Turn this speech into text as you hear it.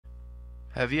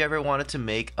Have you ever wanted to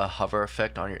make a hover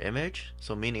effect on your image?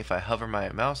 So meaning if I hover my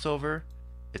mouse over,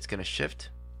 it's going to shift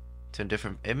to a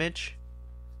different image.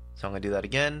 So I'm going to do that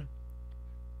again.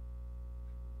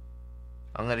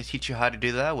 I'm going to teach you how to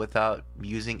do that without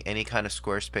using any kind of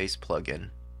Squarespace plugin.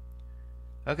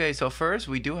 Okay, so first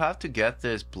we do have to get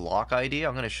this block ID.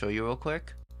 I'm going to show you real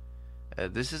quick.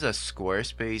 This is a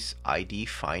Squarespace ID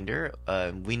finder.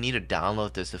 We need to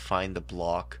download this to find the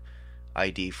block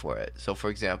ID for it. So for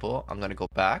example, I'm going to go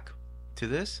back to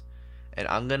this and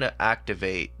I'm going to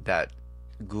activate that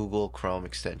Google Chrome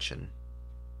extension.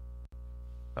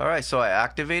 Alright, so I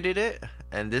activated it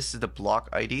and this is the block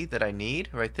ID that I need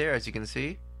right there, as you can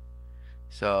see.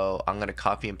 So I'm going to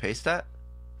copy and paste that.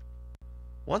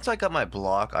 Once I got my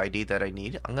block ID that I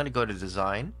need, I'm going to go to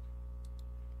design.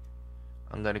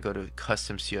 I'm going to go to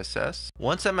custom CSS.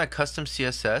 Once I'm at custom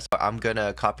CSS, I'm going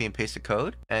to copy and paste the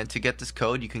code. And to get this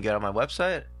code, you can get on my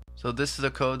website. So this is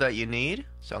the code that you need.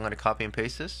 So I'm going to copy and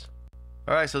paste this.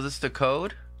 Alright, so this is the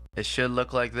code. It should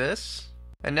look like this.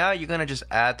 And now you're going to just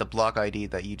add the block ID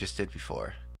that you just did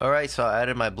before. Alright, so I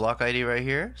added my block ID right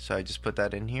here. So I just put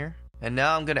that in here. And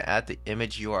now I'm going to add the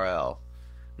image URL.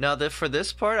 Now for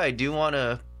this part, I do want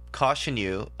to caution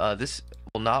you. This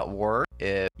will not work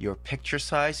if your picture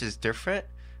size is different.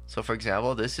 So for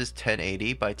example, this is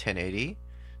 1080 by 1080.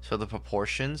 So the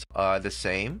proportions are the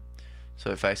same.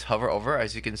 So if I hover over,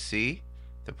 as you can see,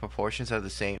 the proportions are the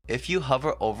same. If you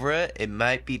hover over it, it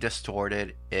might be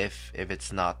distorted if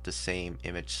it's not the same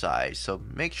image size. So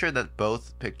make sure that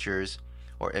both pictures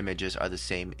or images are the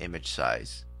same image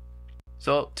size.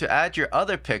 So to add your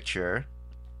other picture,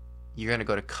 you're going to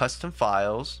go to custom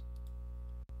files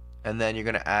and then you're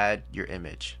going to add your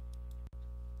image.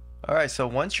 Alright, so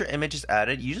once your image is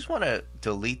added, you just want to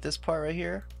delete this part right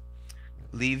here.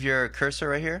 Leave your cursor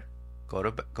right here.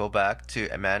 Go back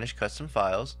to manage custom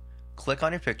files. Click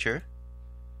on your picture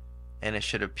and it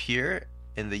should appear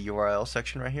in the URL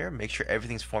section right here. Make sure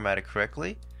everything's formatted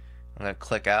correctly. I'm going to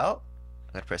click out.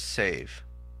 I'm going to press save.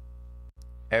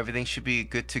 Everything should be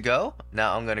good to go.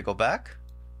 Now I'm going to go back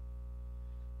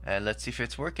and let's see if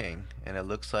it's working. And it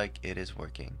looks like it is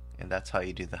working. And that's how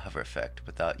you do the hover effect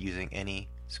without using any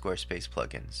Squarespace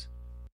plugins.